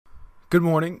Good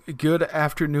morning, good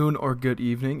afternoon, or good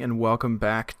evening, and welcome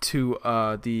back to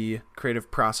the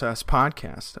Creative Process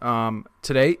Podcast.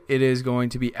 Today, it is going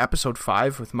to be episode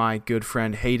 5 with my good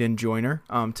friend Hayden Joyner.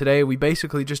 Today, we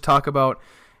basically just talk about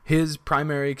his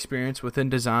primary experience within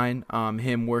design,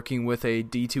 him working with a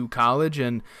D2 college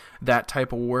and that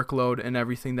type of workload and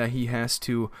everything that he has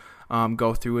to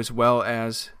go through, as well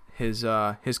as his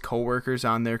coworkers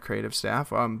on their creative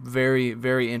staff. Very,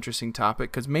 very interesting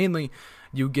topic, because mainly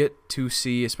you get to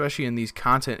see, especially in these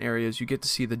content areas, you get to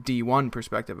see the D1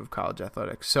 perspective of college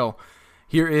athletics. So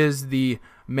here is the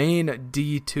main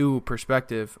D2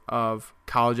 perspective of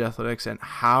college athletics and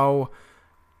how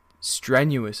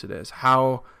strenuous it is,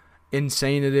 how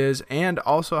insane it is, and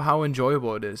also how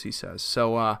enjoyable it is, he says.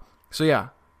 So yeah,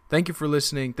 thank you for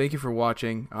listening, thank you for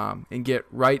watching, and get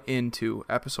right into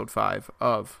episode 5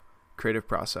 of Creative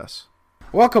Process.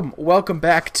 Welcome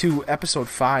back to episode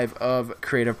 5 of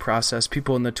Creative Process.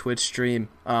 People in the Twitch stream,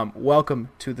 welcome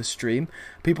to the stream.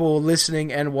 People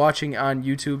listening and watching on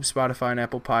YouTube, Spotify, and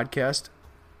Apple Podcast,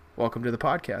 welcome to the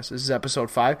podcast. This is episode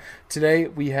 5. Today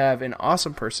we have an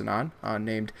awesome person on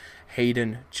named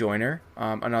Hayden Joyner,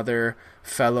 another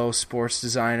fellow sports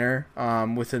designer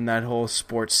within that whole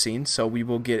sports scene. So we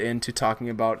will get into talking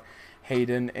about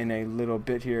Hayden in a little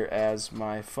bit here as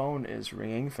my phone is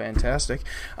ringing. Fantastic.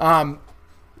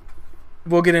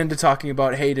 We'll get into talking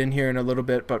about Hayden here in a little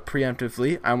bit, but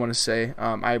preemptively, I want to say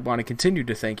I want to continue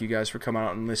to thank you guys for coming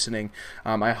out and listening.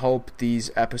 I hope these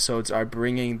episodes are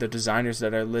bringing the designers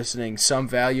that are listening some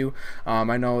value.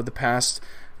 I know the past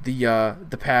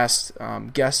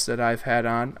guests that I've had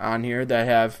on here that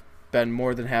have been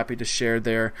more than happy to share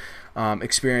their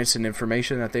experience and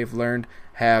information that they've learned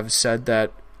have said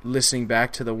that listening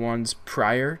back to the ones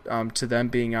prior to them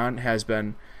being on has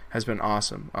been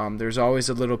awesome. There's always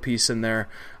a little piece in there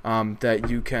that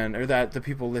you can, or that the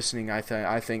people listening I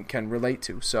think can relate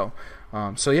to. So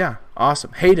yeah,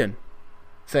 awesome. Hayden,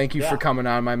 thank you for coming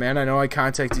on, my man. I know I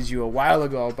contacted you a while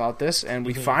ago about this, and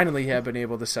we finally have been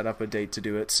able to set up a date to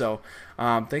do it. So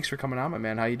thanks for coming on, my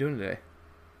man. How you doing today?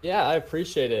 Yeah, I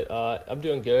appreciate it. I'm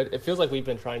doing good. It feels like we've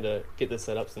been trying to get this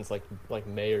set up since like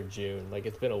May or June. Like,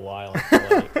 it's been a while. I feel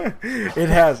like. It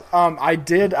has. I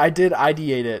did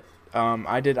ideate it.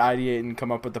 I did ideate and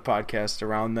come up with the podcast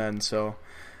around then. So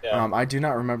I do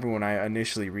not remember when I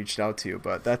initially reached out to you,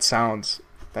 but that sounds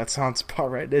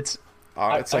about right. It's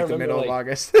like the middle of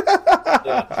August.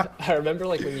 Yeah, I remember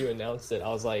like when you announced it, I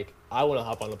was like, I want to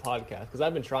hop on the podcast, because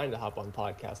I've been trying to hop on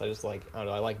podcasts. I just I don't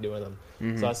know, I like doing them.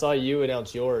 Mm-hmm. So I saw you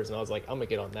announce yours, and I was like, I'm gonna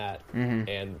get on that. Mm-hmm.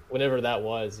 And whenever that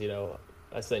was,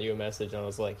 I sent you a message, and I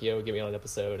was like, yo, get me on an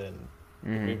episode.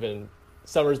 And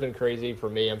summer's been crazy for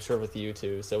me, I'm sure with you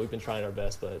too. So we've been trying our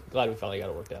best, but glad we finally got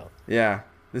it worked out. Yeah,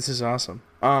 this is awesome.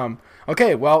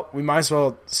 Okay, well, we might as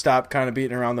well stop kind of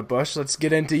beating around the bush. Let's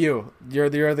get into you. You're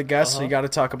the guest, so you got to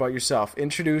talk about yourself.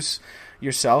 Introduce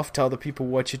yourself. Tell the people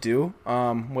what you do,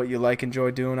 what you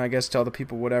enjoy doing. I guess tell the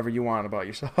people whatever you want about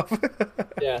yourself.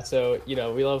 Yeah, so we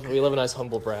love a nice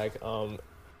humble brag.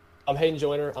 I'm Hayden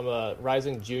Joyner. I'm a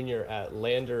rising junior at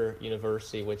Lander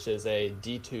University, which is a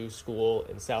D2 school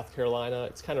in South Carolina.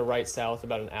 It's kind of right south,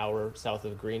 about an hour south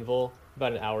of Greenville,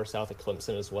 about an hour south of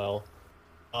Clemson as well.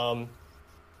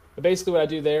 But basically what I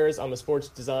do there is I'm a sports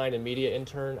design and media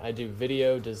intern. I do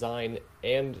video design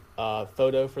and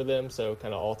photo for them, so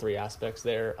kind of all three aspects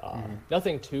there.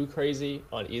 Nothing too crazy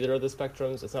on either of the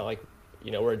spectrums. It's not like,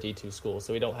 we're a D2 school,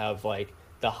 so we don't have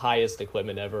the highest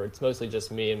equipment ever. It's mostly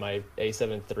just me and my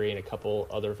A7 III and a couple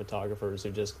other photographers who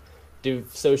just do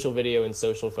social video and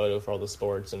social photo for all the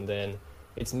sports, and then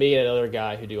it's me and another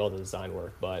guy who do all the design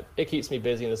work. But it keeps me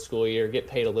busy in the school year, get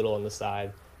paid a little on the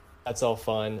side. That's all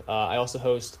fun. I also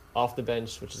host Off the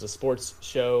Bench, which is a sports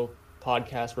show,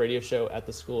 podcast, radio show at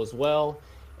the school as well.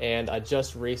 And I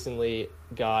just recently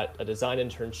got a design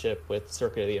internship with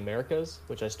Circuit of the Americas,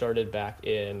 which I started back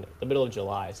in the middle of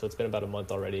July. So it's been about a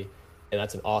month already. And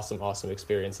that's an awesome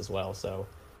experience as well. So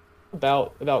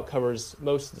about covers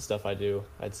most of the stuff I do,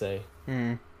 I'd say.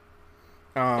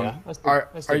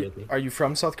 Are you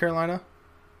from South Carolina?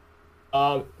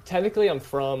 Technically, I'm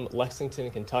from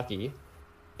Lexington, Kentucky,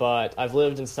 but I've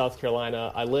lived in South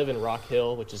Carolina. I live in Rock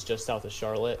Hill, which is just south of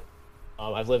Charlotte.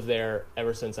 I've lived there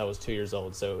ever since I was 2 years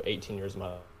old, so 18 years of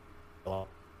my life.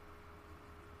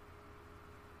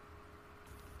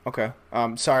 Okay.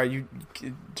 Sorry, you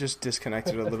just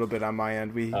disconnected a little bit on my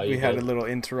end. We had a little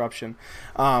interruption.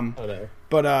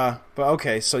 But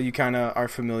okay, so you kind of are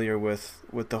familiar with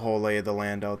the whole lay of the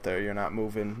land out there. You're not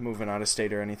moving out of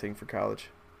state or anything for college.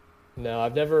 No, I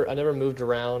never moved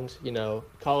around.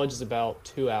 College is about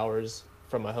 2 hours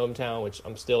from my hometown, which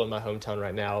I'm still in my hometown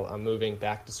right now. I'm moving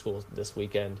back to school this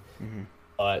weekend. Hmm.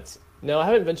 But no, I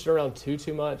haven't ventured around too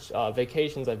much.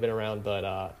 Vacations I've been around,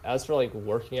 but as for like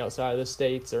working outside of the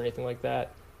states or anything like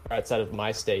that, or outside of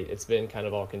my state, it's been kind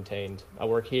of all contained. I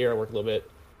work here, I work a little bit.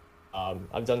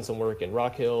 I've done some work in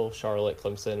Rock Hill, Charlotte,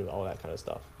 Clemson, all that kind of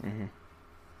stuff. Hmm.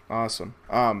 Awesome.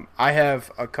 I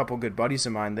have a couple good buddies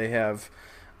of mine. They have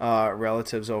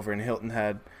relatives over in Hilton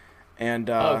Head, and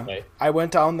Okay. I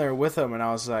went down there with them, and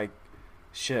I was like,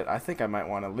 "Shit, I think I might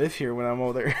want to live here when I'm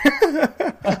older."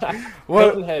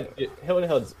 What? Hilton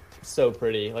Head's so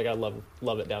pretty. Like I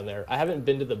love it down there. I haven't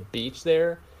been to the beach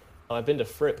there. I've been to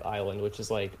Fripp Island, which is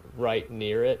like right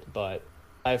near it, but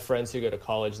I have friends who go to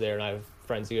college there, and I have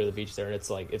friends who go to the beach there, and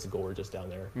it's gorgeous down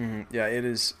there. Mhm. Yeah, it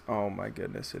is. Oh my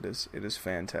goodness, it is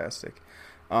fantastic.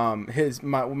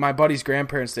 My buddy's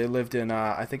grandparents, they lived in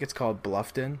I think it's called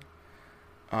Bluffton.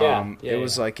 It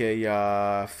was Yeah. like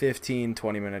a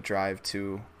 15-20 minute drive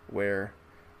to where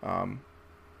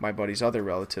my buddy's other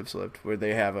relatives lived, where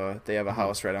they have a Mhm.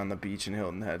 house right on the beach in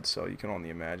Hilton Head. So you can only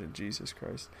imagine. Jesus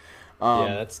Christ. Yeah,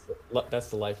 Um, that's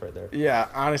the life right there. yeah,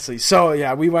 honestly. So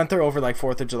yeah, we went there over like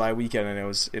Fourth of July weekend, and it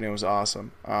was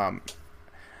awesome.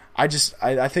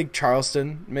 I think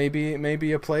Charleston may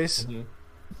be a place,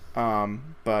 Hmm.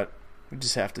 but we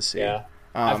just have to see. Yeah,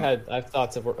 Um, I've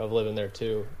thoughts of living there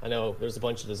too. I know there's a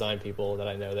bunch of design people that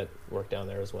I know that work down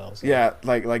there as well. So yeah,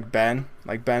 like Ben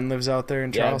lives out there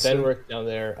in yeah, Ben Charleston. worked down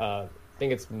there. I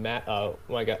think it's Matt. I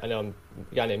know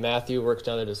a guy named Matthew works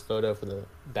down there, does photo for the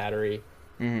Battery.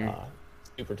 Hmm. Uh,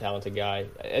 Super talented guy.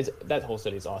 That whole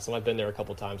city's awesome. I've been there a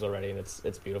couple times already, and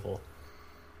it's beautiful.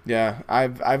 Yeah,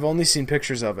 I've only seen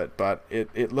pictures of it, but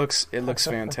it looks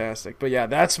fantastic. But yeah,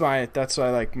 that's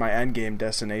like my end game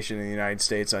destination in the United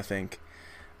States, I think.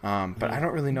 But I Mhm.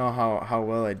 don't really know how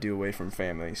well I do away from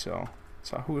family, so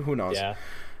who knows? Yeah.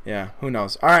 Yeah, who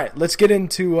knows? All right, let's get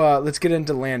into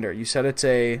Lander. You said it's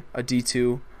a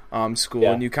D2 school,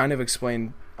 Yeah. and you kind of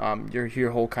explained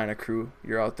your whole kind of crew.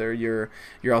 You're out there. You're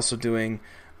also doing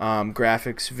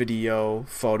graphics, video,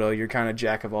 photo. You're kind of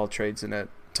jack of all trades in it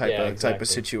type Yeah, of exactly.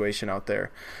 situation out there.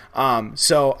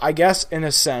 So I guess in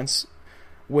a sense,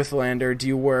 with Lander, do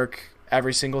you work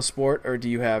every single sport, or do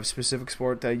you have specific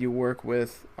sport that you work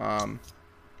with?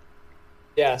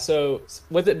 Yeah, so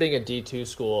with it being a D2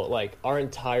 school, like our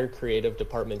entire creative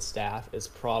department staff is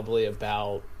probably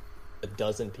about a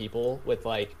dozen people, with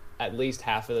like at least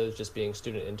half of those just being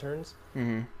student interns.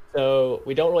 Hmm. So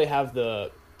we don't really have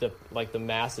the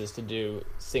masses to do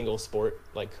single sport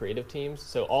like creative teams.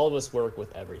 So all of us work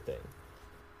with everything.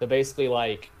 So basically,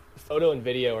 like photo and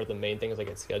video are the main things I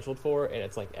get scheduled for, and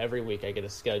it's like every week I get a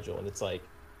schedule, and it's like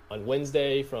on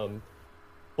Wednesday from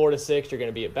 4 to 6 you're going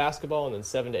to be at basketball, and then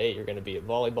 7 to 8 you're going to be at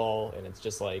volleyball, and it's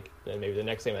just like then maybe the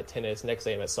next day I'm at tennis, next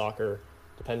day I'm at soccer,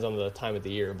 depends on the time of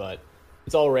the year, but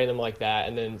it's all random like that.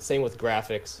 And then same with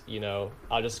graphics,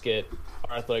 I'll just get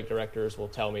our athletic directors will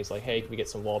tell me, it's like, hey, can we get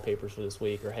some wallpapers for this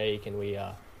week, or hey, can we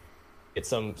get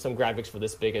some graphics for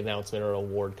this big announcement or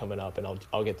award coming up, and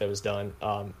I'll get those done.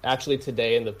 Actually,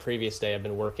 today and the previous day, I've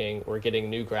been working. We're getting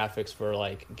new graphics for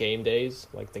like game days,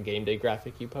 like the game day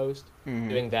graphic you post. Hmm.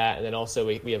 Doing that, and then also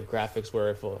we have graphics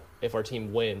where if our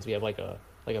team wins, we have like a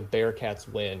Bearcats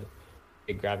win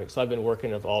big graphic. So I've been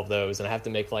working with all of those, and I have to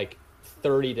make like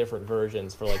 30 different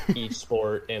versions for like each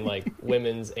sport, and like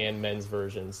women's and men's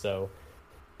versions. So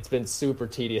it's been super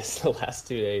tedious the last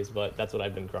 2 days, but that's what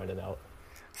I've been grinding out.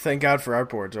 Thank God for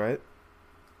artboards, right?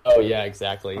 Oh yeah,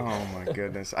 exactly. Oh my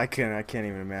goodness, I can't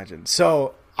even imagine.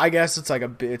 So I guess it's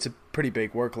a pretty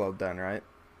big workload then, right?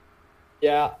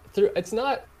 Yeah, it's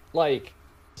not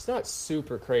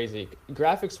super crazy.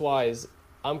 Graphics wise,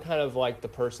 I'm kind of like the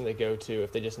person they go to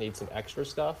if they just need some extra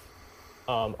stuff.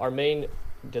 Our main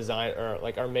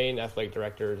our main athletic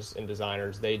directors and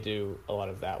designers, they do a lot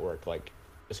of that work, like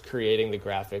just creating the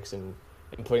graphics and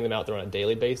putting them out there on a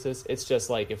daily basis. It's just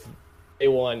like if they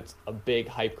want a big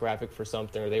hype graphic for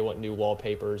something, or they want new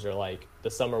wallpapers, or like the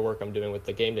summer work I'm doing with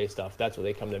the game day stuff, that's where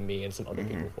they come to me and some other Hmm.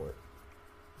 people for it.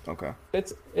 Okay.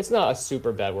 It's not a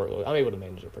super bad workload. I'm able to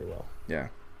manage it pretty well. Yeah.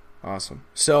 Awesome.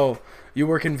 So you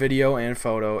work in video and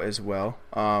photo as well.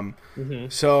 Hmm.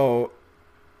 So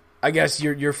I guess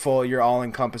you're all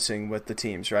encompassing with the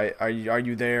teams, right? Are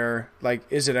you there? Like,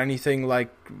 is it anything like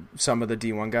some of the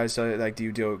D1 guys? Like, do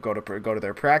you go to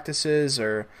their practices,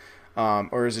 or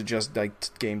is it just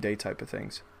like game day type of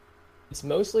things? It's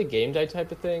mostly game day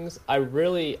type of things.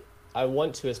 I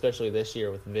want to, especially this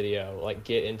year with video, like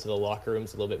get into the locker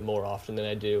rooms a little bit more often than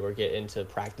I do, or get into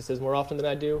practices more often than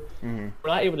I do. Mm-hmm. We're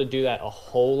not able to do that a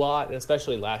whole lot, and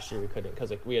especially last year we couldn't because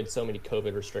like we had so many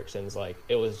COVID restrictions. Like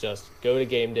it was just go to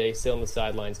game day, sit on the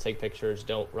sidelines, take pictures,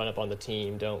 don't run up on the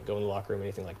team, don't go in the locker room,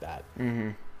 anything like that.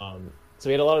 Mm-hmm. So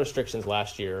we had a lot of restrictions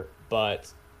last year,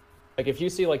 but like if you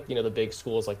see like the big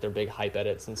schools like their big hype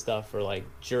edits and stuff, or like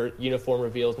uniform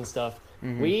reveals and stuff,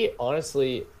 we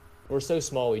honestly we're so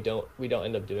small we don't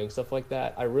end up doing stuff like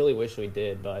that. I really wish we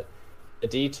did, but the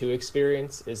D2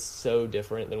 experience is so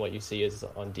different than what you see is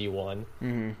on D1.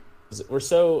 We're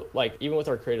so like even with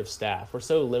our creative staff, we're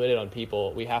so limited on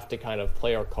people. We have to kind of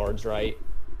play our cards right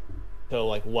to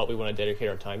like what we want to dedicate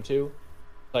our time to.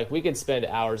 Like we could spend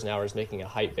hours and hours making a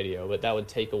hype video, but that would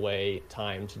take away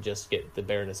time to just get the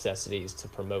bare necessities to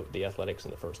promote the athletics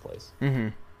in the first place.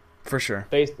 For sure.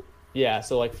 Yeah,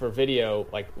 so like for video,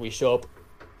 like we show up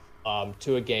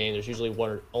to a game. There's usually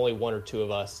only one or two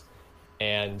of us,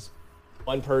 and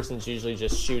one person's usually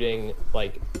just shooting,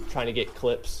 like trying to get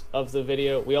clips of the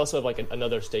video. We also have like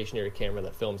another stationary camera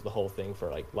that films the whole thing for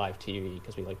like live TV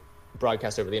because we like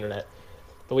broadcast over the internet.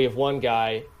 But we have one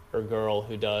guy or girl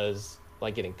who does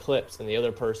like getting clips, and the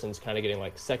other person's kind of getting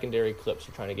like secondary clips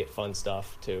or trying to get fun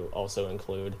stuff to also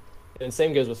include. And the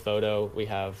same goes with photo. We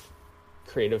have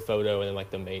creative photo and then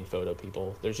like the main photo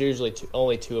people. There's usually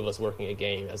only two of us working a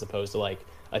game as opposed to like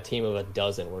a team of a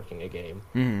dozen working a game,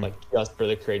 like just for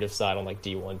the creative side on like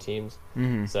D1 teams.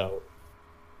 So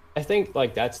I think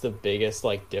like that's the biggest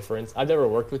like difference. I've never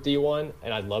worked with D1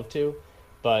 and I'd love to,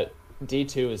 but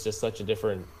D2 is just such a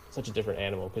different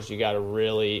animal because you got to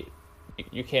really,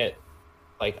 you can't,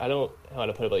 like, I don't know how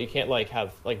to put it, but you can't like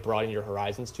have like broaden your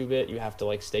horizons too bit. You have to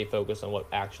like stay focused on what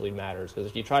actually matters, because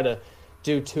if you try to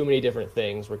do too many different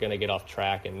things, we're going to get off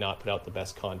track and not put out the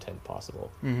best content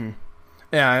possible.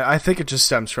 Yeah, I think it just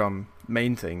stems from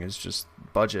main thing is just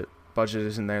budget. Budget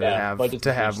isn't there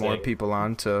to have more people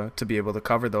on to be able to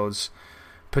cover those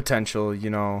potential,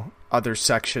 other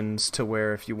sections, to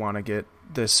where if you want to get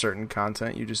this certain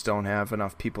content, you just don't have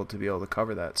enough people to be able to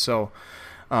cover that. So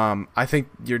I think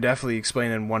you're definitely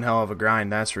explaining one hell of a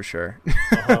grind, that's for sure.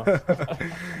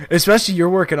 Especially you're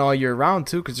working all year round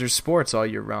too, because there's sports all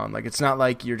year round. Like it's not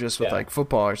like you're just with like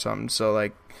football or something. So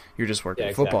like you're just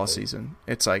working football season.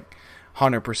 It's like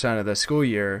 100% of the school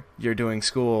year you're doing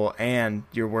school and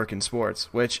you're working sports,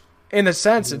 which in a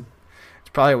sense it's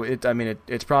probably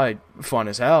it's probably fun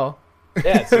as hell.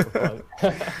 Yeah, it's super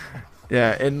fun.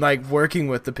 Yeah, and like working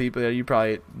with the people that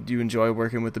you enjoy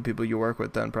working with the people you work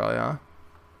with then probably, huh?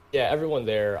 Yeah, everyone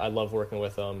there, I love working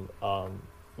with them.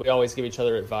 We always give each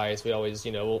other advice. We always,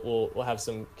 we'll have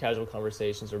some casual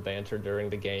conversations or banter during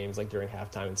the games, like during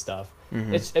halftime and stuff.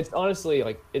 It's honestly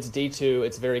like it's D2.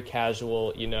 It's very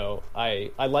casual.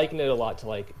 I liken it a lot to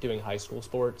like doing high school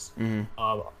sports.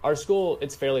 Our school,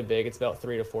 it's fairly big. It's about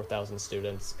 3,000 to 4,000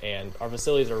 students, and our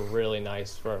facilities are really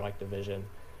nice for like division.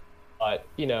 But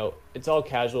it's all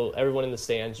casual. Everyone in the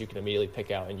stands you can immediately pick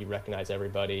out, and you recognize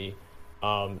everybody.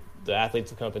 The athletes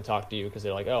will come up and talk to you because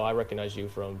they're like, oh, I recognize you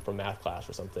from math class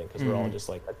or something, because we're all just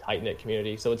like a tight-knit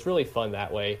community. So it's really fun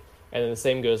that way. And then the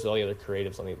same goes with all the other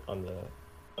creatives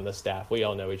on the staff. We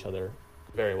all know each other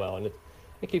very well, and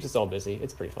it keeps us all busy.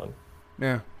 It's pretty fun.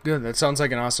 Yeah, good. That sounds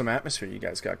like an awesome atmosphere you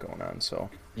guys got going on. So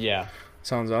yeah,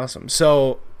 sounds awesome.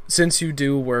 So since you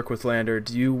do work with Lander,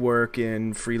 do you work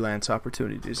in freelance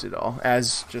opportunities at all,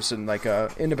 as just in like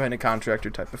a independent contractor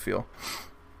type of feel?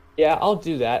 Yeah, I'll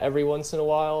do that every once in a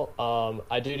while.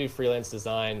 I do freelance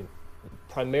design.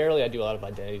 Primarily, I do a lot of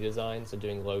identity design, so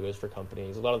doing logos for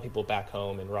companies. A lot of people back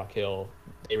home in Rock Hill,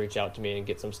 they reach out to me and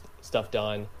get some stuff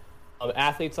done.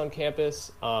 Athletes on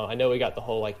campus, I know we got the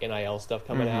whole like NIL stuff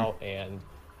coming out, and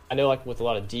I know like with a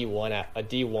lot of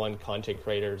D1 content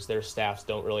creators, their staffs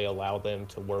don't really allow them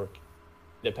to work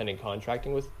independent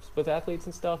contracting with athletes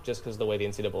and stuff, just because of the way the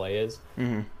NCAA is.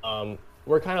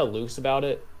 We're kind of loose about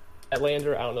it at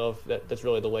Lander. I don't know if that's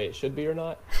really the way it should be or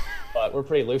not, but we're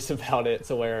pretty loose about it.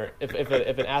 So where if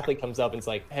an athlete comes up and it's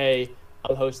like, hey,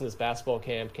 I'm hosting this basketball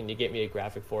camp, can you get me a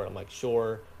graphic for it? I'm like,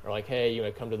 sure. Or like, hey, you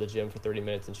want to come to the gym for 30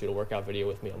 minutes and shoot a workout video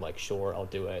with me? I'm like, sure, I'll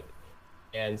do it.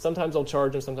 And sometimes I'll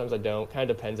charge them, sometimes I don't. Kind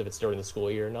of depends if it's during the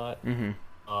school year or not.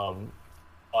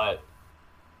 But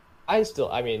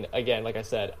again, like I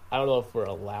said, I don't know if we're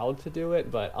allowed to do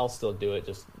it, but I'll still do it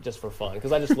just for fun,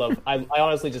 because I just love I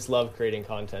honestly just love creating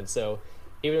content. So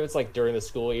even if it's like during the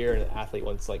school year and an athlete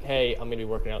wants like, hey, I'm gonna be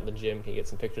working out in the gym, can you get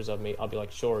some pictures of me? I'll be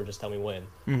like, sure, just tell me when,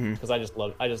 because I just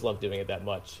love doing it that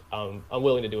much. I'm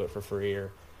willing to do it for free,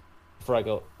 or before I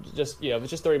go, just if it's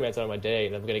just 30 minutes out of my day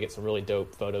and I'm gonna get some really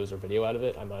dope photos or video out of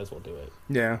it, I might as well do it.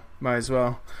 Yeah, might as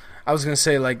well. I was gonna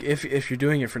say, like, if you're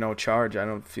doing it for no charge, I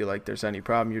don't feel like there's any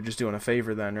problem. You're just doing a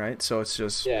favor then, right? So it's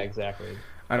just, Yeah, exactly.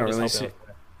 I don't I'm just really helping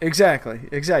see. out.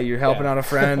 Exactly. You're helping Yeah. out a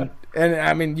friend, and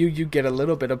I mean, you get a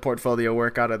little bit of portfolio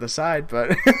work out of the side,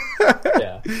 but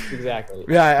Yeah, exactly.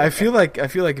 yeah, I feel like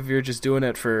if you're just doing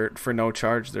it for no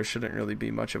charge, there shouldn't really be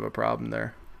much of a problem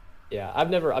there. Yeah, I've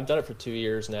done it for 2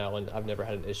 years now, and I've never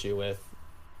had an issue with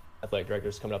athletic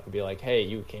directors coming up and be like, "Hey,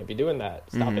 you can't be doing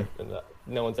that. Stop it." And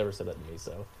no one's ever said that to me,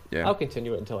 so Yeah. I'll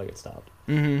continue it until I get stopped.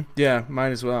 Yeah,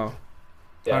 might as well.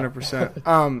 Yeah.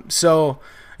 100%. So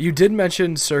you did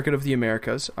mention Circuit of the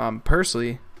Americas.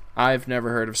 Personally, I've never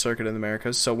heard of Circuit of the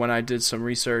Americas. So when I did some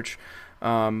research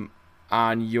on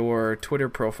your Twitter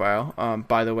profile,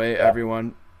 by the way,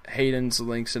 everyone, Hayden's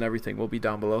links and everything will be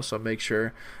down below. So make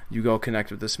sure you go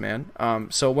connect with this man.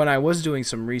 So when I was doing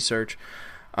some research,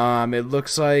 it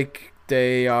looks like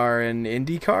they are an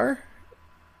IndyCar.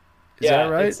 Is Yeah, that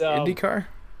right? it's, IndyCar?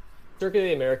 Circuit of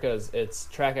the Americas, it's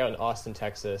track out in Austin,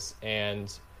 Texas,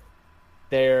 and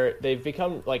they've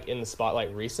become like in the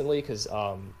spotlight recently because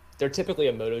they're typically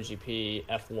a MotoGP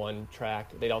F1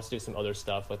 track. They'd also do some other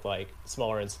stuff with like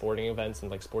smaller and sporting events and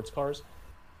like sports cars.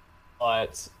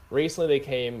 But recently they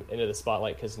came into the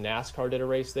spotlight because NASCAR did a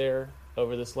race there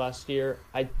over this last year.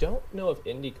 I don't know if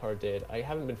IndyCar did. I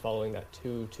haven't been following that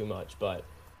too much, but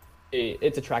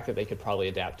it's a track that they could probably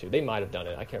adapt to. They might have done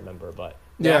it. I can't remember, but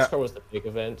Yeah. NASCAR was the big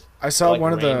event. I saw Like,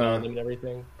 one of rained the. on them and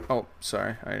everything. Oh,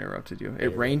 sorry, I interrupted you. It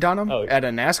you're rained on them Oh, at a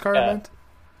NASCAR yeah. event.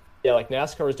 Yeah, like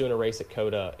NASCAR was doing a race at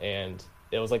COTA, and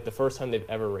it was like the first time they've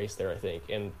ever raced there, I think.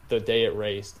 And the day it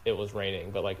raced, it was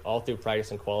raining, but like all through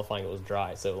practice and qualifying, it was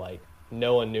dry. So like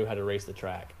no one knew how to race the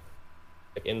track,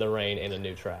 like in the rain in a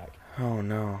new track. Oh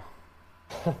no.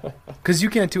 Because you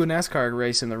can't do a NASCAR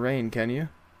race in the rain, can you?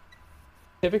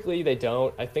 Typically they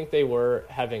don't. I think they were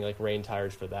having like rain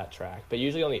tires for that track, but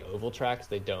usually on the oval tracks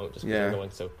they don't, just because Yeah. they're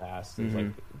going so fast. It's like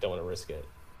don't want to risk it.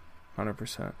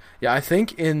 100%. Yeah, I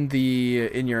think in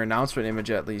your announcement image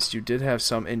at least, you did have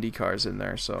some Indy cars in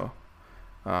there, so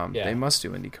Yeah. they must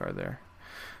do IndyCar there.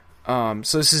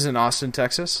 So this is in Austin,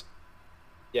 Texas.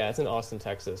 Yeah, it's in Austin,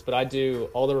 Texas. But I do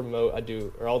all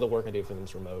the all the work I do for them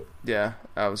is remote. Yeah,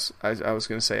 I was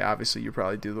gonna say obviously you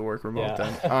probably do the work remote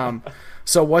Yeah. then.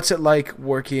 So what's it like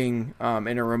working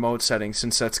in a remote setting,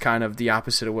 since that's kind of the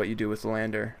opposite of what you do with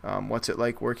Lander? What's it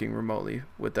like working remotely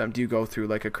with them? Do you go through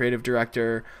like a creative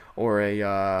director or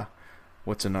a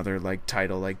what's another like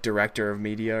title, like director of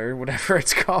media or whatever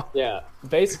it's called? Yeah,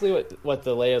 basically what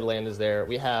the lay of the land is there.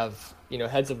 We have,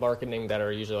 heads of marketing that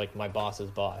are usually like my boss's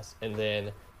boss. And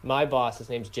then my boss, his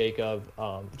name's Jacob,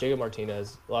 Jacob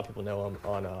Martinez. A lot of people know him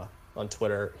on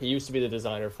Twitter. He used to be the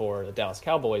designer for the Dallas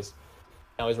Cowboys.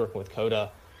 Now he's working with COTA,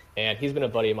 and he's been a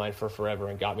buddy of mine for forever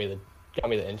and got me the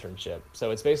internship.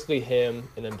 So it's basically him,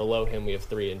 and then below him we have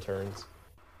 3 interns.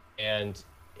 And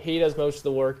he does most of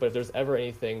the work, but if there's ever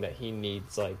anything that he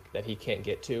needs, like that he can't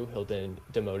get to, he'll then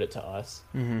demote it to us.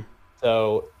 Mm-hmm.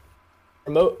 So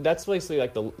remote, that's basically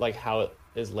like how it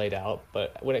is laid out.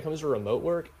 But when it comes to remote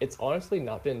work, it's honestly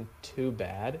not been too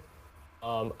bad.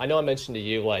 I know I mentioned to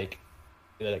you in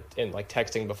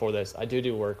texting before this, I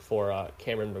do work for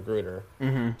Cameron Magruder,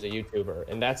 who's a YouTuber,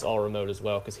 and that's all remote as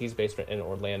well because he's based in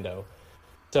Orlando.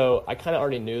 So I kind of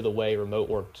already knew the way remote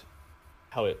worked,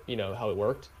 how it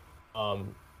worked.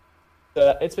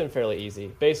 So it's been fairly easy.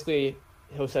 Basically,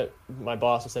 my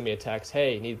boss will send me a text,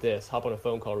 "Hey, need this? Hop on a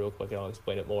phone call real quick, and I'll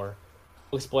explain it more."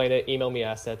 We'll explain it. Email me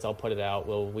assets. I'll put it out.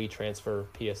 We transfer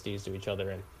PSDs to each other,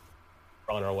 and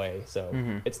we're on our way. So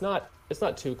it's not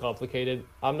too complicated.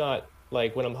 I'm not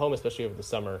like when I'm home, especially over the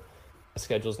summer, my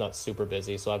schedule's not super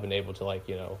busy, so I've been able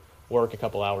to work a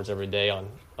couple hours every day on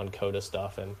COTA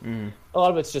stuff, and a lot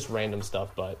of it's just random stuff,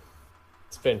 but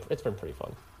it's been pretty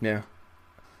fun. Yeah.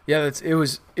 Yeah, it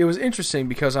was interesting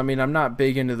because I mean I'm not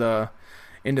big into the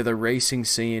racing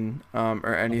scene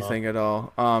or anything at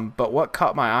all. But what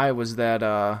caught my eye was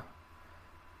that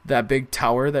big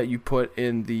tower that you put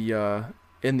in the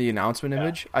announcement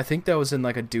image. I think that was in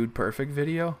like a Dude Perfect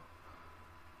video.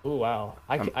 Oh wow!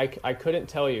 I couldn't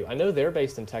tell you. I know they're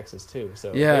based in Texas too,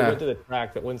 so Yeah. if they went to the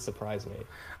track. That wouldn't surprise me.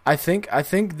 I think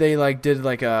they like did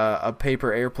like a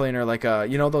paper airplane or like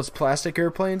those plastic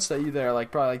airplanes they're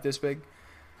like probably like this big.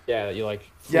 Yeah, you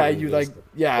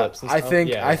Yeah, flips and I stuff?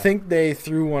 think Yeah, I yeah. think they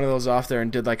threw one of those off there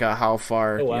and did like a how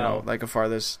far, Oh, wow. like a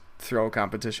farthest throw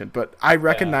competition. But I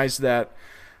recognized that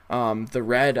the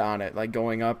red on it, like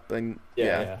going up and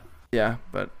yeah.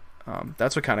 but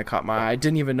that's what kind of caught my eye. I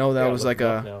didn't even know that was like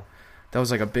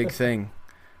a big thing.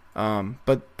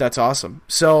 But that's awesome.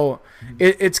 So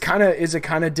is it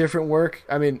kind of different work?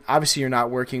 I mean, obviously you're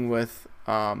not working with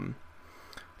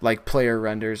like player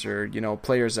renders or,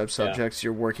 players as Yeah. subjects.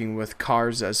 You're working with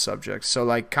cars as subjects. So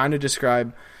like kind of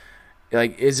describe,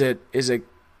 like, is it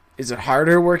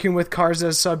harder working with cars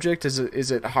as subject? Is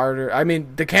it harder? I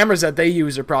mean, the cameras that they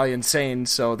use are probably insane,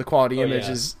 so the quality image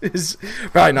yeah. is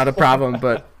probably not a problem,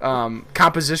 but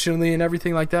compositionally and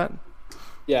everything like that.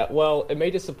 Yeah, well, it may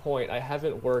disappoint. I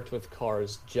haven't worked with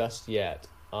cars just yet.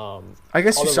 I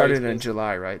guess All you the started in races-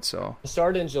 July, right? So It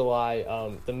started in July.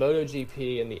 The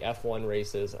MotoGP and the F1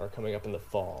 races are coming up in the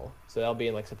fall, so that'll be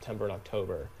in like September and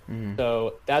October.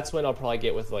 So that's when I'll probably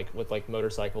get with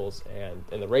motorcycles and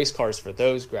the race cars for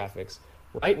those graphics.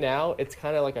 Right now, it's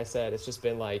kind of like I said, it's just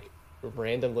been like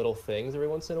random little things every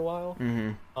once in a while.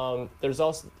 There's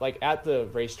also like at the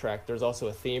racetrack, there's also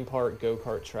a theme park,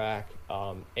 go-kart track,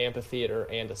 amphitheater,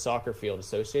 and a soccer field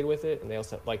associated with it, and they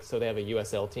also so they have a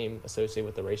USL team associated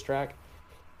with the racetrack.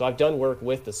 So I've done work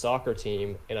with the soccer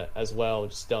team and as well,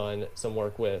 just done some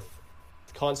work with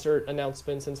concert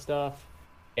announcements and stuff,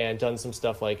 and done some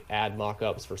stuff like ad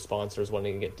mock-ups for sponsors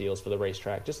wanting to get deals for the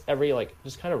racetrack. Just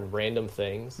just kind of random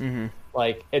things.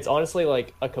 Like it's honestly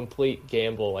like a complete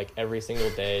gamble. Like every single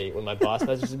day when my boss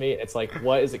messages me, it's like,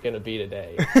 what is it going to be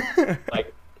today?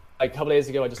 like a couple days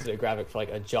ago, I just did a graphic for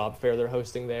like a job fair they're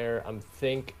hosting there.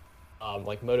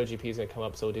 Like MotoGP is gonna come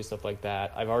up, so we'll do stuff like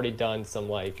that. I've already done some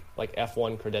like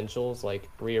F1 credentials, like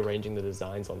rearranging the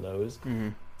designs on those.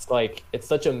 It's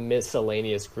such a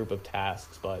miscellaneous group of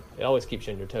tasks, but it always keeps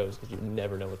you on your toes because you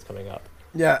never know what's coming up.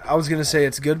 yeah, I was gonna say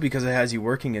it's good because it has you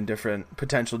working in different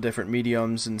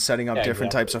mediums and setting up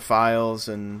different exactly. types of files,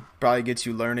 and probably gets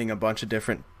you learning a bunch of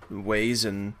different ways,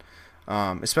 and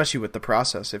especially with the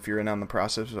process, if you're in on the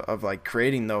process of like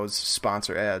creating those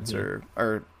sponsor ads or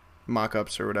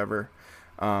mock-ups or whatever,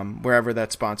 wherever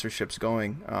that sponsorship's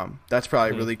going. That's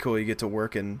probably really cool. You get to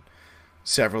work in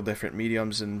several different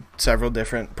mediums and several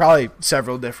different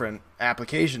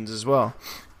applications as well.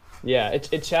 Yeah,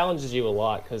 it challenges you a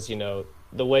lot because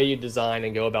the way you design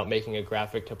and go about making a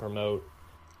graphic to promote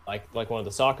like one of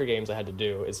the soccer games I had to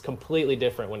do is completely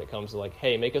different when it comes to like,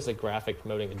 hey, make us a graphic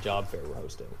promoting a job fair we're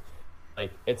hosting.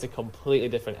 Like it's a completely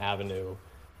different avenue.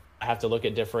 I have to look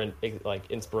at different like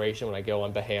inspiration when I go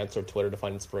on Behance or Twitter to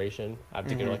find inspiration. I have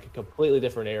to go to like a completely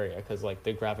different area because like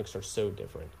the graphics are so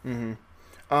different.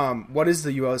 What's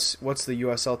the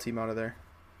USL team out of there?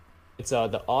 It's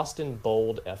the Austin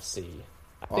Bold FC.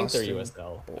 I think they're Austin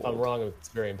USL. If I'm Bold. wrong, it's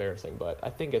very embarrassing, but I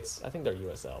think they're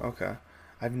USL. Okay,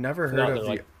 I've never heard not, of they're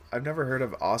like- I've never heard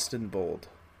of Austin Bold.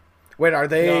 Wait, are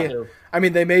they? No, I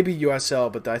mean, they may be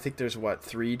USL, but I think there's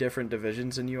 3 different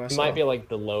divisions in USL. it might be like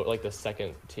the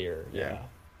second tier. Yeah,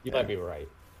 you might be right.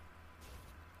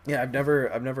 Yeah, I've never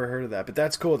heard of that, but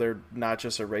that's cool. They're not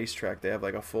just a racetrack; they have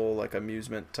like a full like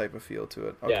amusement type of feel to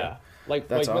it. Okay. Yeah, like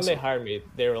That's when they awesome. hired me,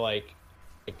 they were like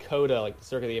COTA, like the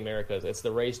Circuit of the Americas. It's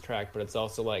the racetrack, but it's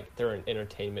also like they're an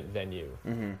entertainment venue.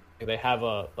 They have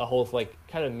a whole like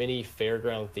kind of mini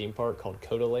fairground theme park called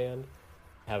COTA Land.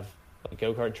 Have like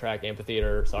go-kart track,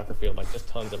 amphitheater, soccer field, like just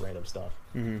tons of random stuff.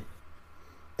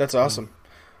 That's awesome.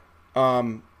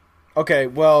 Okay,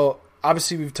 well,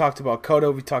 obviously we've talked about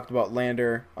COTA, we talked about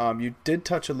Lander. You did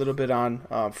touch a little bit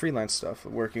on freelance stuff,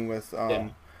 working with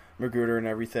Magruder and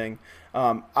everything.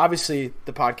 Obviously,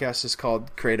 the podcast is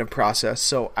called Creative Process,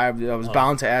 so I was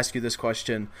bound to ask you this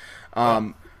question.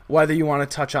 Whether you want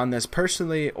to touch on this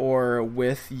personally or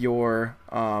with your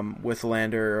with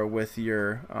Lander or with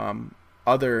your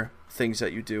other things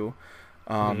that you do,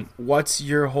 what's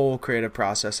your whole creative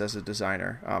process as a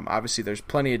designer? Obviously, there's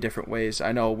plenty of different ways.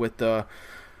 I know with the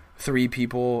 3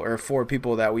 people or 4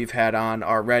 people that we've had on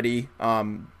already,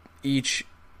 each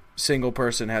single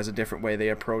person has a different way they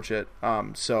approach it.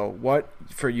 So what,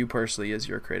 for you personally, is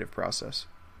your creative process?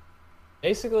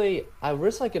 Basically, I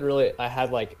wish I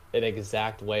had like an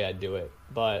exact way I do it,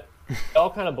 but it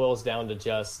all kind of boils down to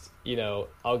just,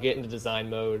 I'll get into design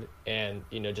mode and,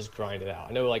 just grind it out.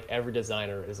 I know like every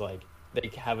designer is like, they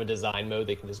have a design mode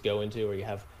they can just go into, or you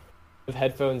have with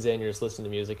headphones in, you're just listening to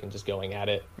music and just going at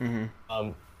it.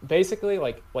 Basically,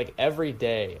 like every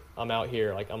day I'm out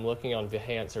here, like I'm looking on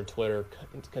Behance or Twitter,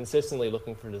 consistently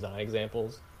looking for design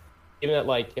examples. Even at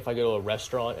like if I go to a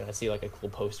restaurant and I see like a cool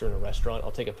poster in a restaurant, I'll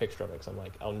take a picture of it because I'm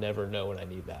like, I'll never know when I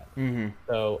need that.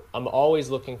 So I'm always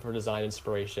looking for design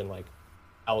inspiration, like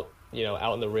out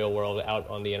in the real world, out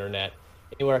on the internet,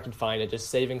 anywhere I can find it, just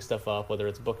saving stuff up, whether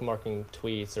it's bookmarking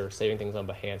tweets or saving things on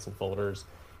Behance and folders.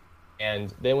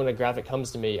 And then when a graphic comes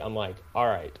to me, I'm like, all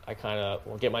right, I kind of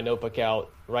will get my notebook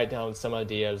out, write down some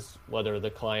ideas, whether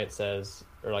the client says,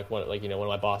 or one of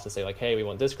my bosses say like, hey, we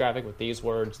want this graphic with these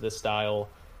words, this style,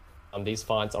 these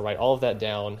fonts. I'll write all of that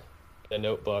down in a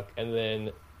notebook, and then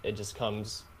it just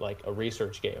comes like a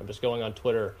research game. I'm just going on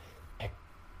Twitter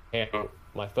and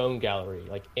my phone gallery,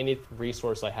 like any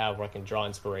resource I have where I can draw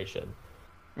inspiration.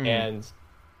 And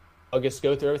I'll just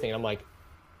go through everything. And I'm like,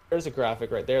 there's a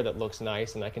graphic right there that looks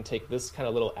nice, and I can take this kind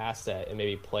of little asset and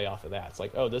maybe play off of that. It's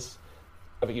like, oh, this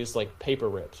I've used like paper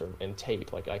rips and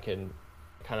tape. Like I kind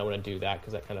of want to do that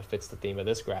because that kind of fits the theme of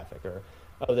this graphic. Or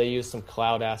oh, they used some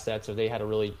cloud assets, or they had a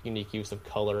really unique use of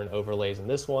color and overlays in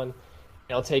this one.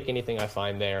 And I'll take anything I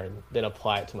find there and then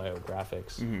apply it to my own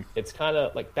graphics. It's kind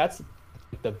of like that's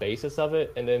the basis of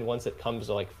it. And then once it comes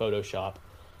to like Photoshop,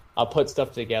 I'll put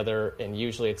stuff together, and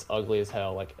usually it's ugly as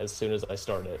hell. Like as soon as I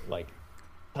start it, like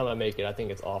the time I make it, I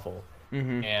think it's awful.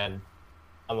 And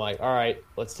I'm like, all right,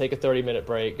 let's take a 30-minute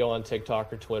break, go on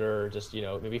TikTok or Twitter, or just,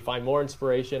 maybe find more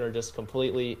inspiration, or just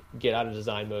completely get out of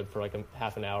design mode for like a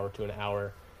half an hour to an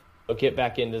hour. I'll get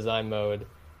back in design mode,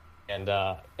 and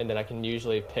then I can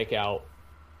usually pick out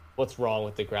what's wrong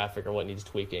with the graphic or what needs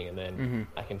tweaking, and then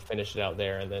I can finish it out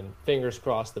there. And then fingers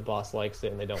crossed the boss likes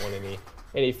it and they don't want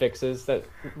any fixes. That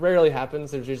rarely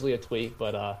happens. There's usually a tweak,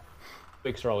 but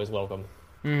tweaks are always welcome.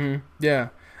 Yeah.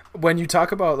 When you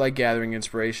talk about like gathering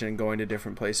inspiration and going to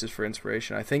different places for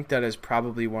inspiration, I think that is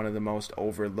probably one of the most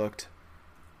overlooked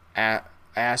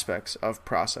aspects of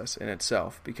process in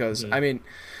itself. Because I mean,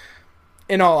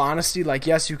 in all honesty, like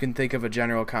yes, you can think of a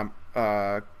general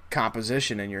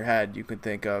composition in your head. You can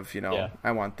think of,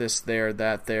 I want this there,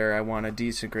 that there. I want a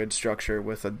decent grid structure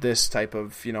with this type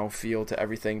of, feel to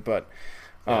everything. But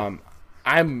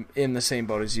I'm in the same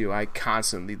boat as you. I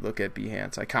constantly look at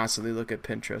Behance. I constantly look at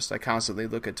Pinterest. I constantly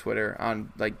look at Twitter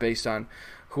on like based on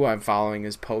who I'm following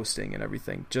is posting and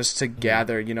everything, just to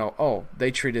gather, oh,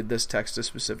 they treated this text a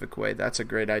specific way. That's a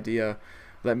great idea.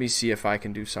 Let me see if I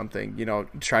can do something,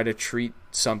 try to treat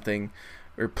something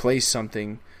or place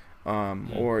something,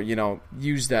 or,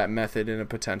 use that method in a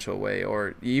potential way,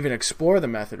 or even explore the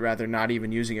method rather, not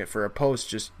even using it for a post,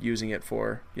 just using it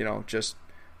for, just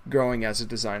growing as a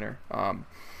designer.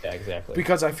 Yeah, exactly.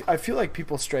 Because I feel like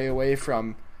people stray away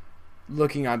from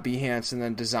looking on Behance and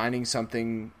then designing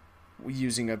something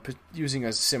using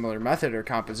a similar method or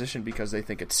composition because they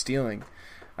think it's stealing.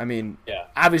 I mean,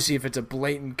 obviously if it's a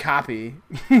blatant copy,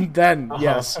 then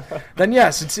yes,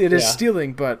 it is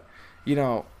stealing. But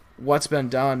what's been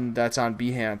done that's on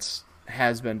Behance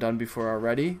has been done before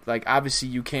already. Like obviously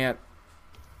you can't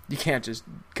just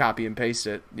copy and paste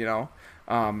it.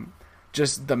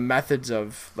 Just the methods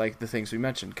of like the things we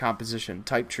mentioned: composition,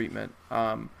 type treatment,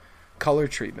 color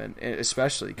treatment,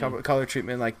 especially color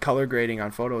treatment, like color grading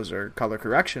on photos or color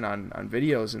correction on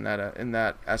videos. In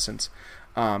that essence,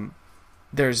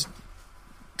 there's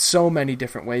so many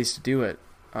different ways to do it,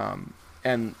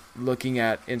 and looking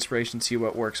at inspiration, see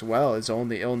what works well, is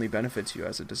only benefits you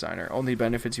as a designer, only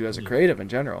benefits you as a creative in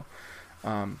general,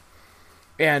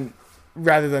 and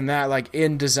rather than that, like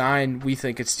in design, we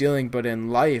think it's stealing, but in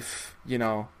life,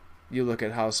 you look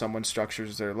at how someone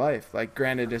structures their life. Like,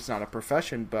 granted, it's not a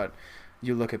profession, but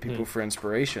you look at people for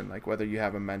inspiration. Like, whether you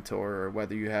have a mentor or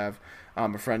whether you have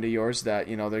a friend of yours that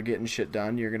they're getting shit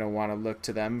done, you're gonna want to look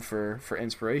to them for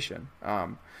inspiration.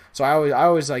 So I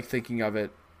always like thinking of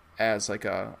it as like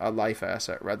a life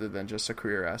asset rather than just a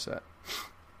career asset.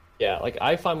 Yeah, like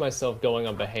I find myself going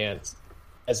on Behance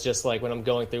as just like when I'm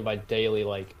going through my daily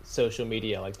like social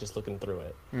media, like just looking through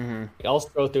it. Like, I'll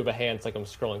scroll through Behance like I'm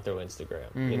scrolling through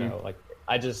Instagram. Like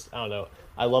I don't know.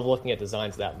 I love looking at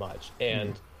designs that much,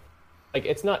 and like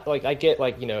it's not like I get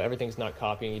like everything's not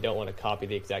copying. You don't want to copy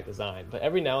the exact design, but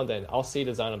every now and then I'll see a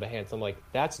design on Behance. I'm like,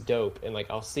 that's dope, and like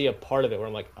I'll see a part of it where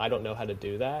I'm like, I don't know how to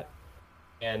do that.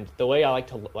 And the way I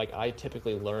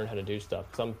typically learn how to do stuff,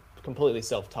 because I'm completely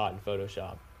self-taught in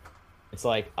Photoshop. It's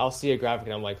like I'll see a graphic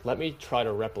and I'm like, let me try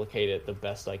to replicate it the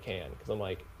best I can, because I'm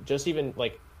like, just even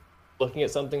like looking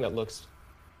at something that looks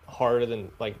harder than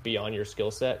like beyond your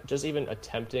skill set, just even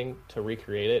attempting to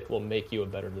recreate it will make you a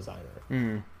better designer.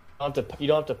 You don't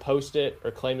have to post it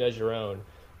or claim it as your own,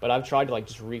 but I've tried to like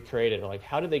just recreate it. Like,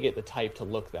 how did they get the type to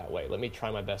look that way? Let me try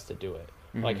my best to do it.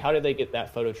 Like, how did they get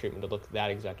that photo treatment to look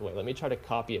that exact way? Let me try to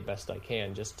copy it best I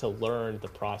can, just to learn the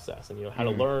process and how to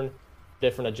learn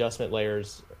different adjustment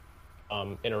layers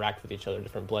interact with each other,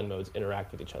 different blend modes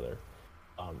interact with each other.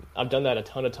 I've done that a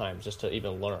ton of times just to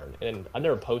even learn, and I've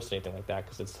never posted anything like that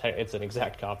because it's an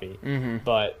exact copy.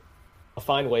 But I'll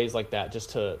find ways like that just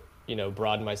to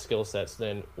broaden my skill sets.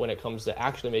 Then when it comes to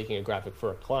actually making a graphic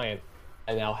for a client,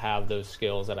 I now have those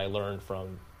skills that I learned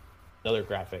from another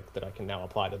graphic that I can now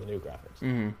apply to the new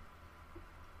graphics.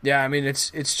 Yeah, I mean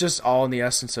it's just all in the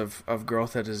essence of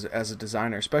growth as a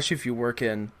designer, especially if you work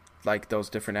in like those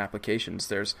different applications.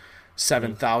 There's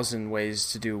 7,000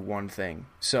 ways to do one thing.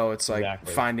 So it's like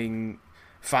finding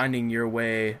finding your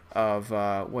way of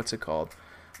what's it called,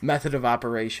 method of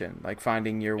operation, like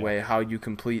finding your way how you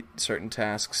complete certain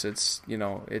tasks. It's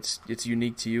it's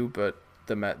unique to you, but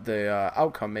the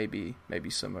outcome may be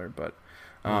similar, but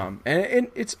and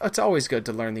it's always good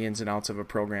to learn the ins and outs of a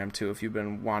program too, if you've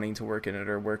been wanting to work in it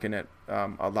or work in it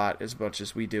a lot as much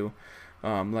as we do.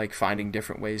 Like finding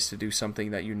different ways to do something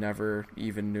that you never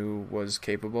even knew was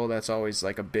capable. That's always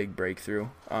like a big breakthrough,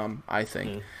 I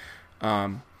think.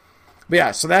 But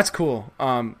yeah, so that's cool.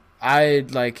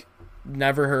 I'd like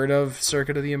never heard of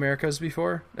Circuit of the Americas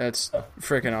before. That's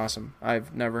freaking awesome.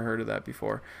 I've never heard of that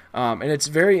before. And it's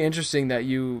very interesting that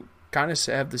you kind of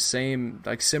have the same,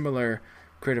 like similar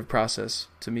creative process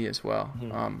to me as well.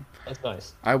 That's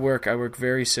nice. I work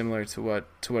very similar to what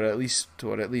at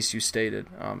least you stated.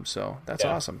 So that's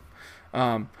awesome.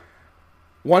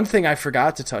 One thing I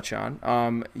forgot to touch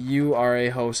on, you are a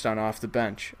host on Off the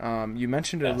Bench. You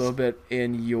mentioned it a little bit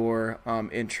in your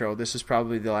intro. This is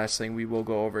probably the last thing we will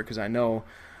go over because I know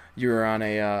you're on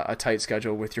a tight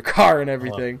schedule with your car and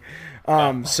everything.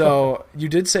 So you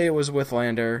did say it was with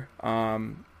Lander.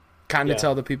 Kind of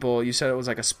tell the people, you said it was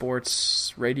like a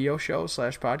sports radio show /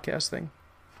 podcast thing.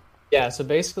 Yeah, so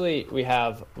basically we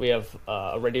have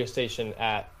a radio station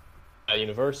at a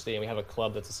university, and we have a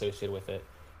club that's associated with it,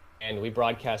 and we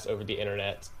broadcast over the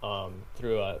internet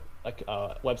through a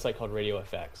website called Radio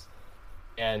FX,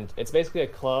 and it's basically a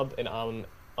club, and I'm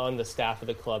on the staff of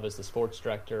the club as the sports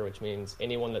director, which means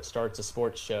anyone that starts a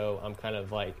sports show, I'm kind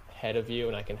of like head of you,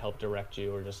 and I can help direct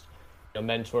you or just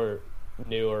mentor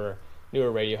newer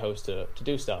radio hosts to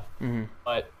do stuff.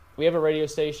 But we have a radio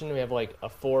station. We have like a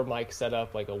 4 mic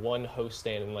setup, like a 1 host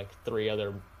stand, and like 3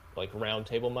 other like round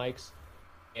table mics.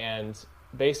 And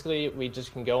basically, we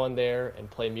just can go on there and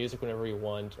play music whenever we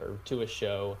want, or to a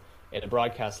show, and it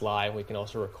broadcasts live. We can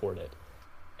also record it.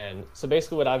 And so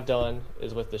basically, what I've done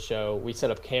is with the show, we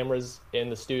set up cameras in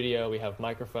the studio. We have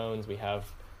microphones. We have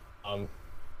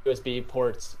USB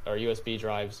ports or USB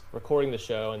drives recording the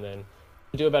show, and then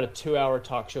we do about a 2-hour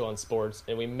talk show on sports,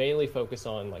 and we mainly focus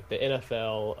on like the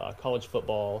NFL, college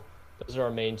football. Those are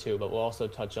our main 2, but we'll also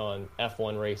touch on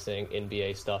F1 racing,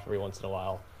 NBA stuff every once in a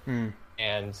while.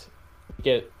 And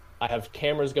I have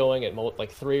cameras going at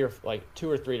like 2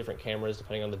 or 3 different cameras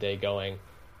depending on the day going,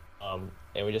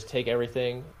 and we just take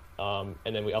everything and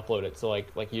then we upload it. So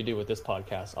like you do with this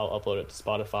podcast, I'll upload it to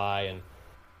Spotify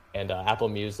and Apple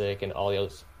Music and all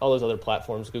those other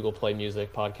platforms, Google Play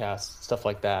Music, podcasts, stuff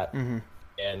like that.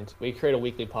 And we create a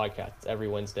weekly podcast every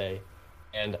Wednesday.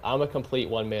 And I'm a complete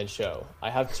one-man show. I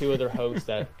have 2 other hosts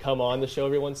that come on the show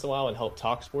every once in a while and help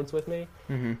talk sports with me.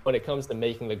 When it comes to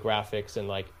making the graphics and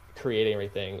like creating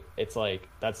everything, it's like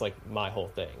that's like my whole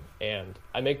thing. And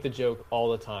I make the joke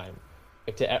all the time,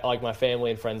 like to like my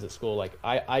family and friends at school. Like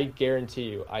I guarantee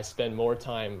you, I spend more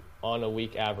time on a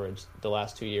week average the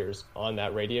last 2 years on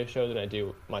that radio show than I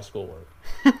do my schoolwork.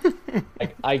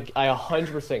 Like I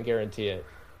 100% guarantee it.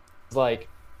 It's like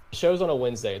show's on a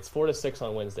Wednesday. It's 4 to 6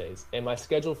 on Wednesdays, and my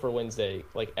schedule for Wednesday,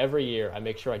 like every year, I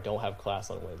make sure I don't have class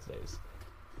on Wednesdays.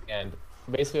 And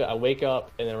basically, I wake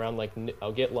up and then around like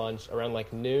I'll get lunch around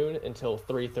like noon until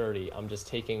 3:30. I'm just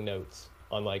taking notes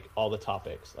on like all the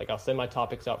topics. Like I'll send my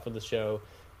topics out for the show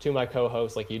to my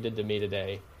co-host, like you did to me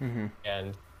today,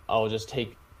 and I'll just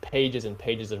take pages and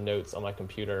pages of notes on my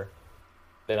computer.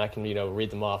 Then I can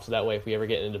read them off. So that way, if we ever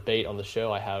get in a debate on the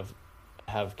show, I have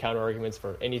counter arguments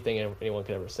for anything anyone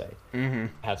could ever say. I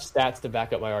have stats to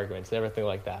back up my arguments and everything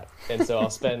like that. And so I'll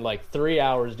spend like 3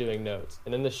 hours doing notes,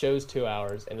 and then the show's 2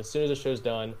 hours. And as soon as the show's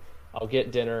done, I'll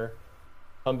get dinner,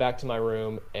 come back to my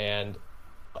room, and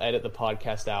edit the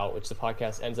podcast out, which the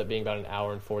podcast ends up being about 1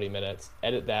 hour and 40 minutes.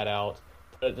 Edit that out,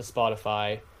 put it to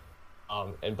Spotify.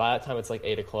 And by that time, it's like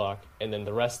 8 o'clock. And then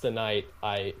the rest of the night,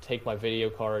 I take my video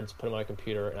cards, put them on my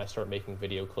computer, and I start making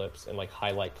video clips and like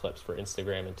highlight clips for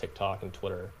Instagram and TikTok and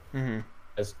Twitter. And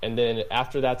then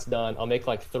after that's done, I'll make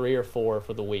like 3 or 4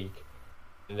 for the week.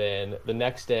 And then the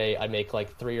next day, I make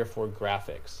like 3 or 4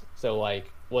 graphics. So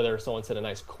like whether someone said a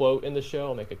nice quote in the show,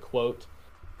 I'll make a quote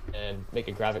and make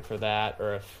a graphic for that.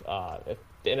 Or if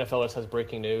the NFL just has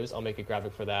breaking news, I'll make a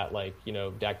graphic for that. Like,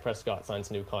 Dak Prescott signs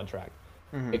a new contract.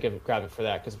 Make a graphic for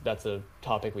that because that's a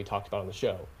topic we talked about on the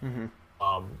show.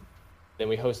 Then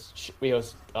we host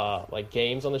like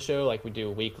games on the show. Like we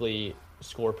do weekly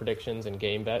score predictions and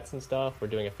game bets and stuff. We're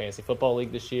doing a fantasy football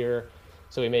league this year,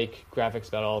 so we make graphics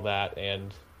about all that.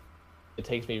 And it's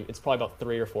probably about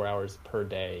 3 or 4 hours per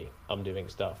day I'm doing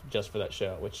stuff just for that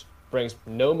show, which brings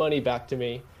no money back to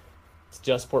me. It's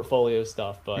just portfolio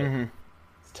stuff, but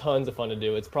it's tons of fun to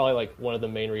do. It's probably like one of the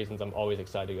main reasons I'm always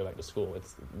excited to go back to school.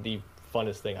 It's the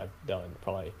funnest thing I've done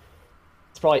probably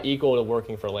it's probably equal to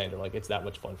working for Lander. Like it's that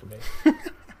much fun for me.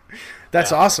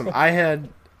 That's Yeah. awesome.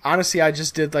 I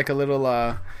just did like a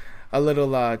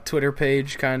little Twitter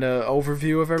page kind of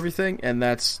overview of everything, and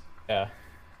that's Yeah.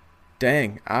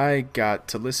 dang. I got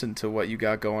to listen to what you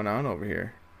got going on over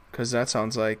here, because that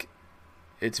sounds like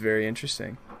it's very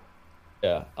interesting.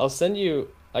 Yeah. I'll send you.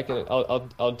 I'll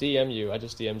DM you. I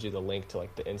just DM'd you the link to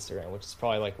like the Instagram, which is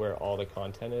probably like where all the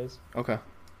content is. Okay.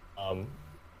 Um,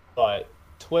 but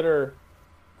Twitter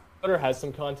has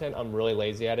some content. I'm really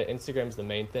lazy at it. Instagram's the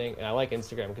main thing, and I like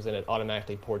Instagram because then it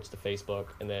automatically ports to Facebook,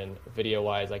 and then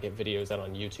video-wise, I get videos out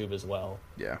on YouTube as well,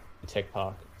 Yeah.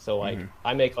 TikTok. So like,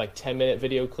 I make like 10-minute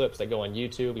video clips that go on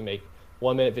YouTube. We make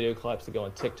 1-minute video clips that go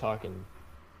on TikTok and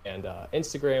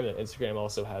Instagram. And Instagram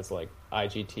also has like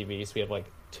IGTV, so we have like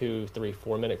 2, 3,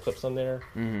 4-minute clips on there.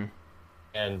 Mm-hmm.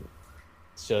 And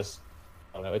it's just,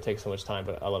 I don't know, it takes so much time,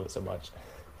 but I love it so much.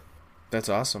 That's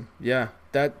awesome. Yeah,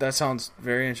 that sounds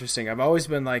very interesting. I've always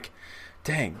been like,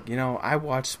 dang, I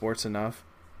watch sports enough.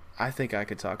 I think I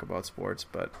could talk about sports,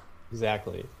 but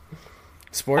Exactly. I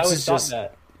sports always is thought just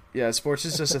that. sports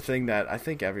is just a thing that I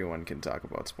think everyone can talk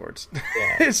about sports.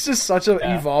 Yeah. It's just such an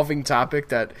Yeah. evolving topic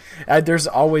that there's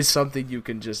always something you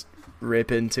can just rip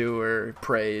into or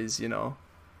praise. Yeah,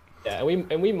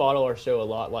 and we model our show a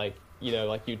lot like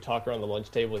like you talk around the lunch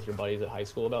table with your buddies at high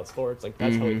school about sports. Like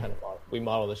that's how we kind of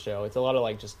model the show. It's a lot of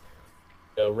like just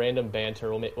random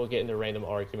banter. We'll get into random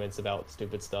arguments about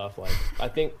stupid stuff. Like I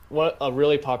think a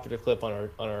really popular clip on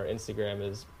our Instagram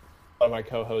is one of my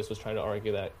co-hosts was trying to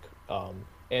argue that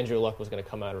Andrew Luck was going to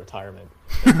come out of retirement.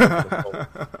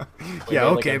 Yeah,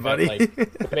 okay, buddy. We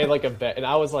made like a bet, and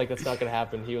I was like, "That's not going to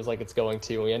happen." He was like, "It's going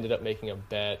to." And we ended up making a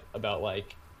bet about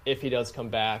like, if he does come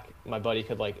back, my buddy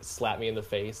could like slap me in the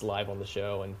face live on the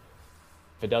show, and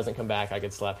if it doesn't come back, I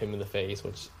could slap him in the face,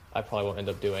 which I probably won't end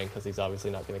up doing because he's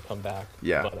obviously not going to come back.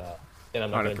 Yeah. But and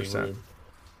I'm not going to be 100%. rude.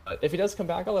 But if he does come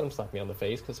back, I'll let him slap me on the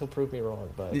face because he'll prove me wrong.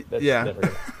 But that's Yeah. never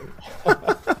going to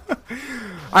happen.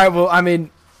 All right, well, I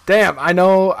mean, damn, I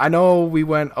know we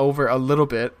went over a little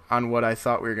bit on what I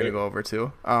thought we were gonna go over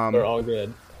too. We're all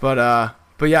good. But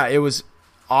yeah, it was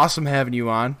awesome having you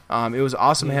on. It was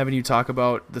awesome having you talk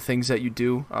about the things that you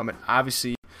do. It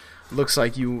obviously looks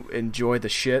like you enjoy the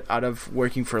shit out of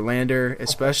working for Lander,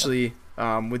 especially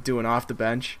with doing Off the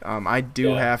Bench. I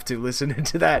do have to listen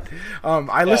into that.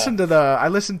 I listen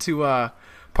to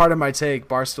Part of My Take,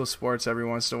 Barstool Sports, every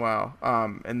once in a while.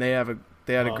 And they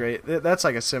had a great. That's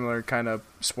like a similar kind of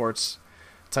sports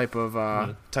type of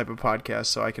podcast.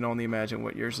 So I can only imagine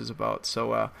what yours is about.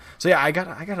 So yeah, I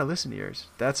gotta listen to yours.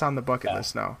 That's on the bucket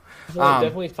list now.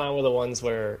 Definitely find one of the ones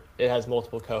where it has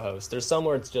multiple co-hosts. There's some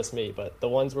where it's just me, but the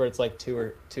ones where it's like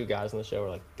two guys on the show are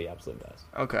like the absolute best.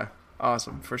 Okay.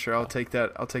 Awesome, for sure. I'll take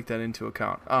that into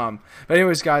account. But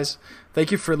anyways, guys,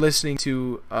 thank you for listening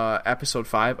to episode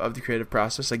 5 of The Creative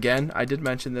Process. Again, I did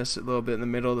mention this a little bit in the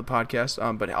middle of the podcast,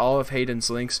 but all of Hayden's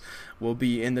links will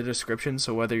be in the description.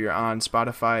 So whether you're on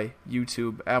Spotify,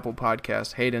 YouTube, Apple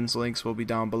Podcast, Hayden's links will be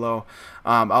down below.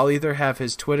 I'll either have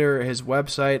his Twitter, his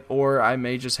website, or I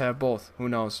may just have both. Who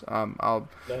knows?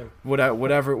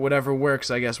 Whatever works,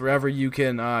 I guess. Wherever you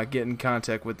can get in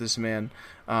contact with this man,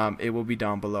 it will be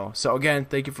down below. So again,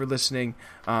 thank you for listening.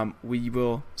 We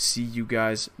will see you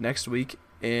guys next week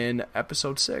in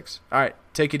episode 6. All right,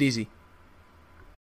 take it easy.